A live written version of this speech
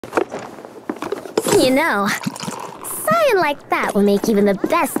You know, sighing like that will make even the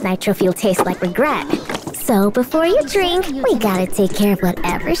best nitro fuel taste like regret. So before you drink, we gotta take care of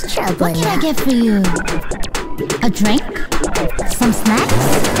whatever's troubling you. What can I get for you? A drink? Some snacks?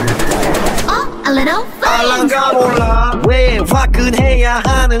 Oh, a little food! 알랑가 몰라 왜 화끈해야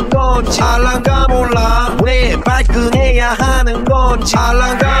하는 건지 알랑가 몰라 왜 발끈해야 하는 건지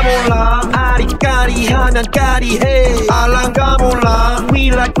알랑가 몰라 아리까리하면 까리해 알랑가 몰라 We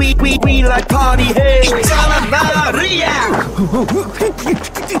like party해 있잖아 말이야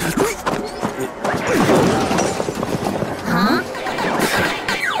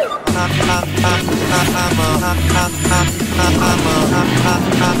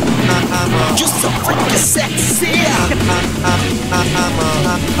You're so freaking sexy.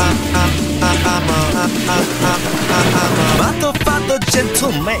 Father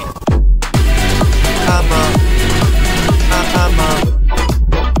gentleman.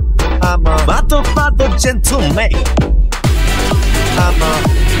 Father gentleman.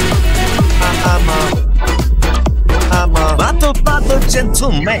 Father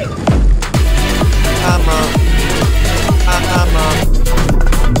gentleman.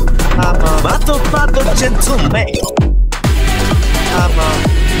 Father gentleman.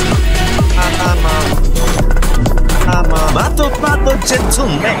 Father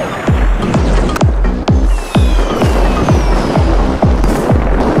gentleman.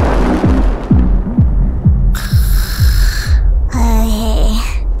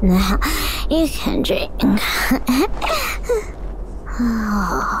 Now you can drink.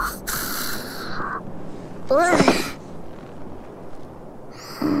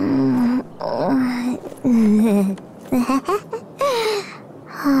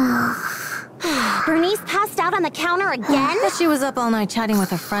 Burnice passed out on the counter again? Bet she was up all night chatting with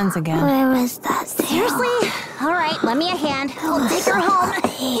her friends again. Where was that? Seriously? All right, lend me a hand. I'll take her home.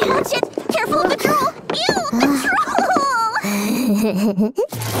 Watch it! Careful of the troll! Ew, the troll!